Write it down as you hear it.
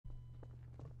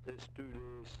Let's do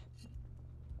this.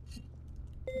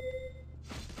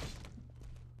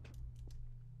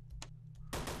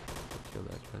 Kill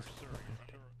that guy.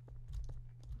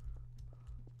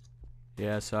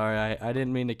 Yeah, sorry, I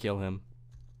didn't mean to kill him.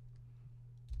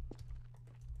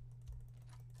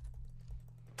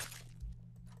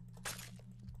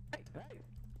 Hey, hey.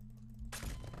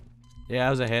 Yeah,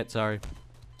 that was a hit, sorry.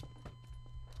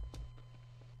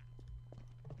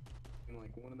 I'm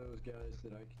like one of those guys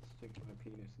that I can stick my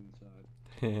penis inside.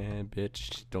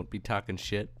 Bitch, don't be talking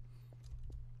shit.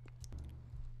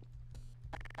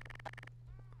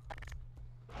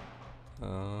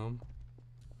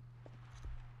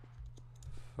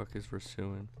 Fuck is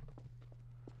pursuing?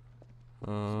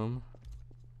 Anybody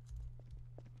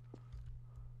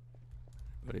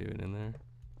even in there?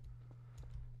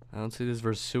 I don't see this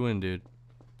pursuing, dude.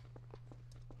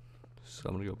 So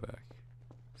I'm gonna go back.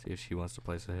 See if she wants to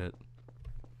place a hit.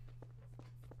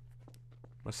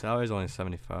 My salary's only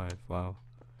 75. Wow.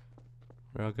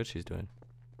 Wonder how good she's doing.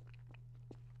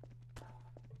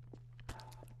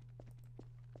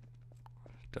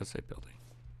 It does say building.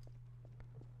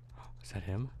 Is that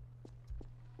him?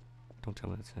 Don't tell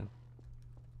me that's him.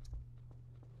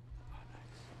 Oh,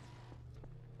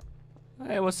 nice.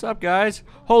 Hey, what's up, guys?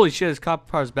 Holy shit, his cop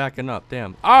car's backing up.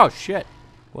 Damn. Oh shit.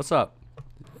 What's up?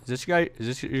 Is this your guy? Is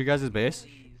this your guys' base?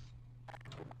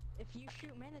 If you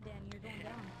shoot Manadan, you're going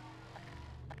down.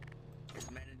 Is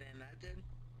Manadan active?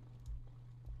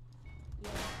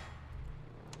 Yeah.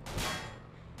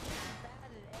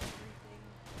 Bad at everything.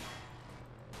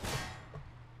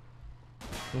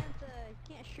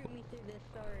 Can't shoot me through this,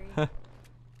 sorry.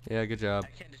 Yeah, good job. I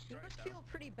can't You destroy must it feel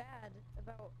pretty bad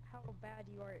about how bad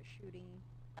you are at shooting.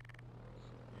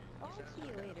 though. I'll see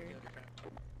you later.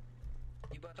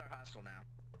 You both are hostile now.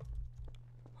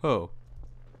 Oh.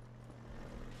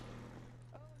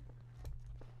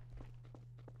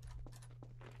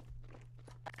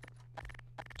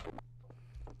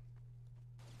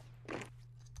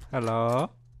 Hello.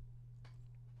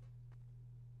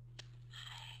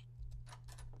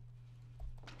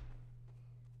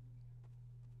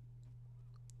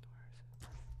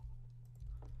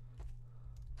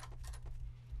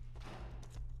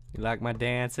 You like my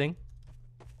dancing?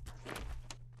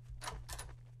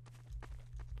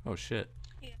 Oh shit.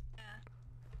 Yeah.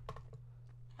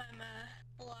 I'm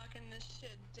locking this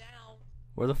shit down.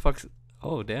 Where the fuck's...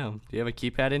 Oh, damn. Do you have a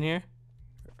keypad in here?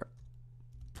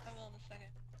 I will in a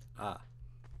second. Ah.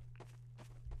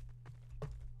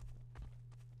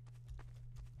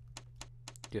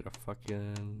 Get a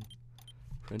fucking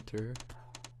printer.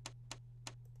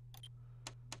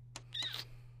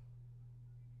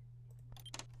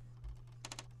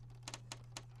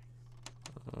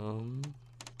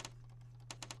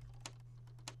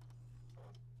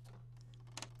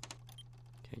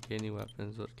 Can't get any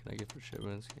weapons. What can I get for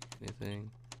shipments? Can't get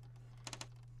anything.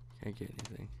 Can't get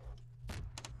anything.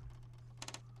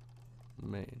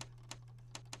 Main.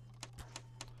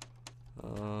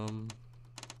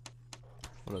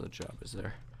 What other job is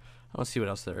there? I want to see what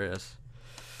else there is.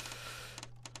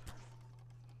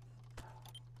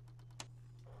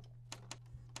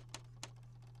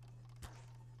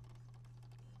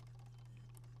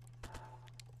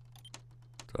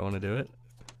 Do I want to do it?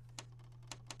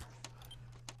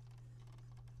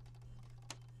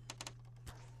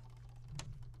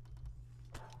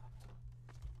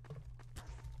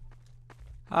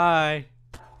 Hi.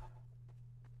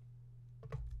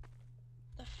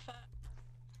 The fuck?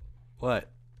 What?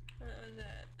 What was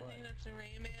that? I think that's a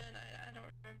Rayman. I don't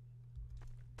remember.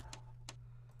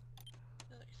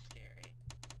 That looks scary.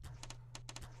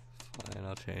 Fine,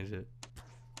 I'll change it.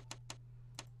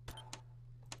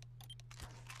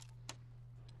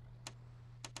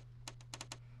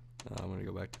 I'm gonna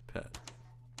go back to pet.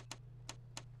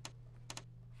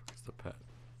 Where's the pet?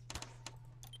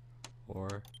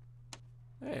 Or,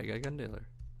 hey, I got a gun dealer.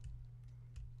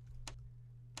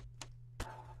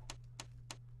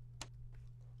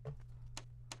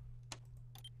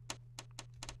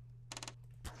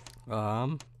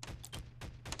 Um,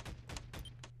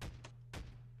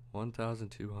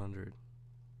 1,200.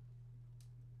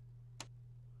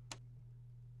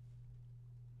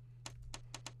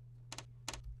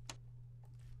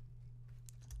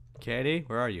 Katie,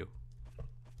 where are you?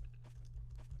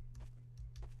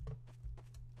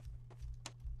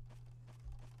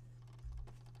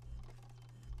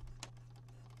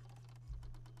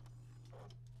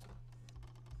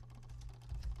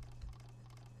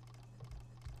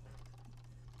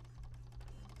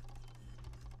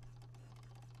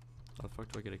 How the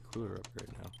fuck do I get a cooler upgrade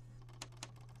now?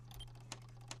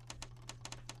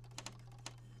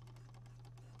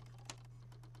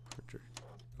 Printer.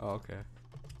 Oh, okay.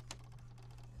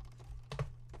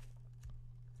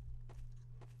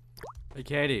 Hey,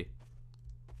 Katie.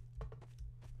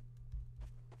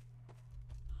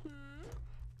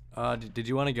 Did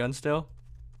you want a gun still?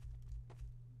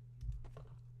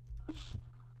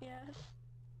 Yes.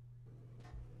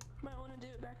 Might want to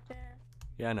do it back there.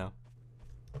 Yeah, I know.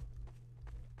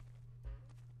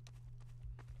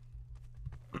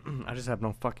 I just have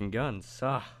no fucking guns.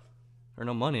 Or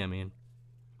no money, I mean.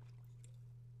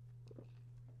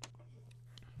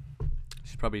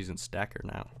 She's probably using Stacker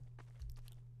now.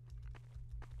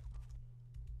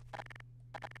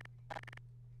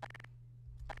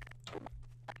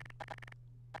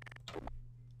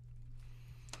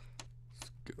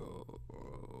 Let's go.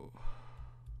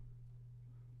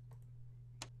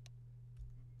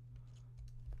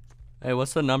 Hey,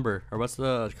 what's the number? Or what's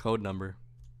the code number?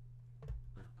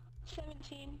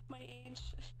 17, my age.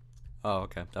 Oh,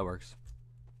 okay. That works.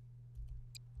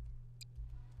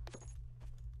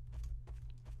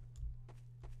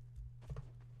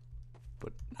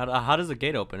 But how does the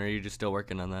gate open? Or are you just still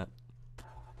working on that?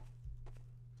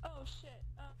 Oh shit.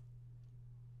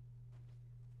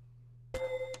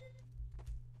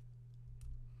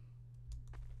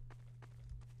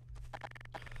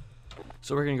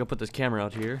 So we're gonna go put this camera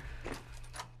out here.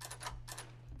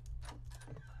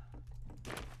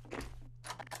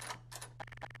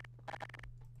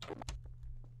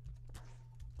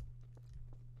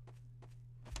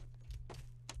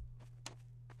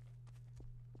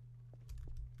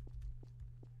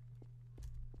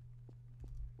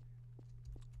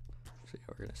 So yeah,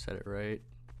 we're gonna set it right.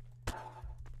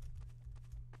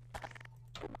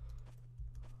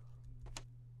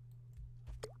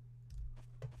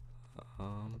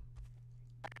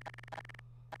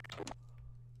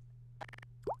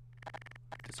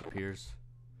 Disappears.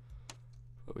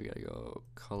 But we gotta go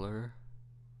color.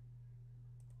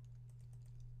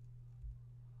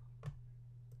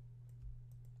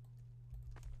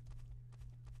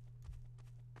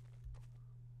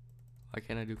 Why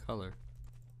can't I do color?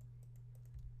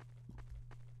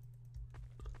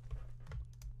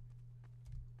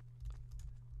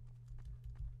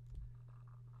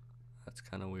 That's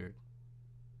kind of weird.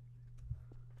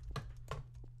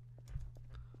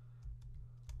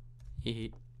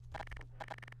 Hee.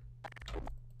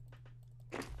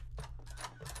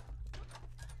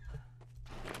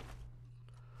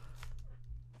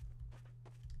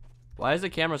 Why is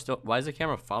the camera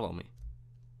follow me?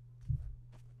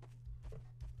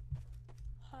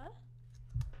 Huh?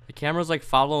 The camera's like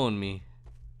following me.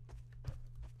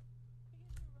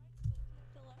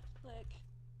 The left click.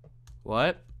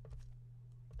 What?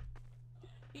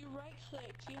 You right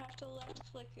clicked. You have to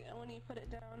left click it when you put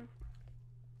it down.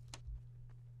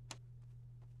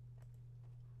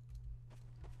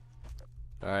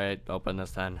 Alright, open this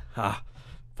then. Ha.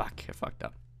 Fuck, I fucked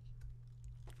up.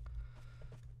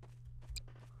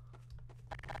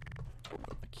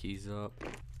 Put my keys up.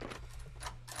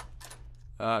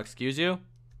 Excuse you?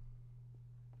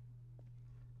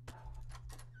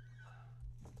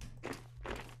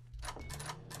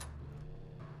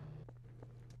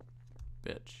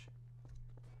 Bitch.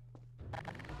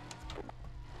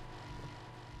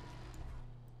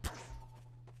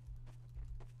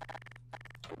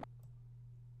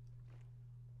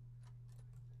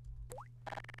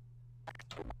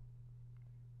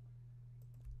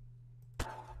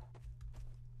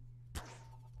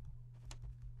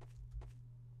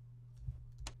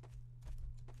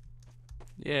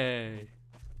 Yay.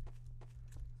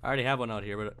 I already have one out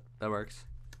here, but that works.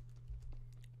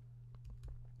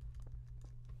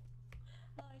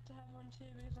 I like to have one too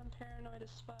because I'm paranoid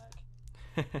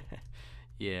as fuck.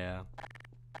 Yeah.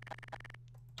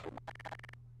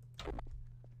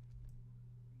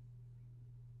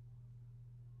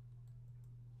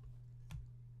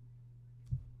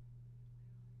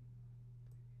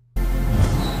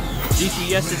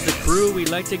 GTS is the crew, we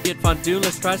like to get fondue,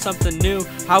 let's try something new.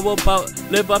 How about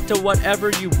live up to whatever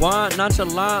you want?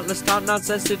 Nonchalant, let's talk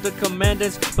nonsense to the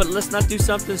commandants, but let's not do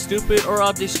something stupid or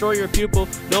I'll destroy your pupil.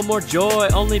 No more joy,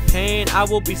 only pain, I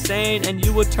will be sane and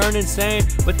you will turn insane.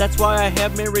 But that's why I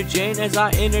have Mary Jane as I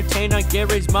entertain on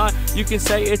Gary's mind. You can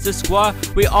say it's a squad,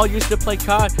 we all used to play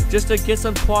COD just to get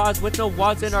some quads with no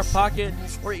wads in our pocket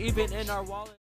or even in our wallet.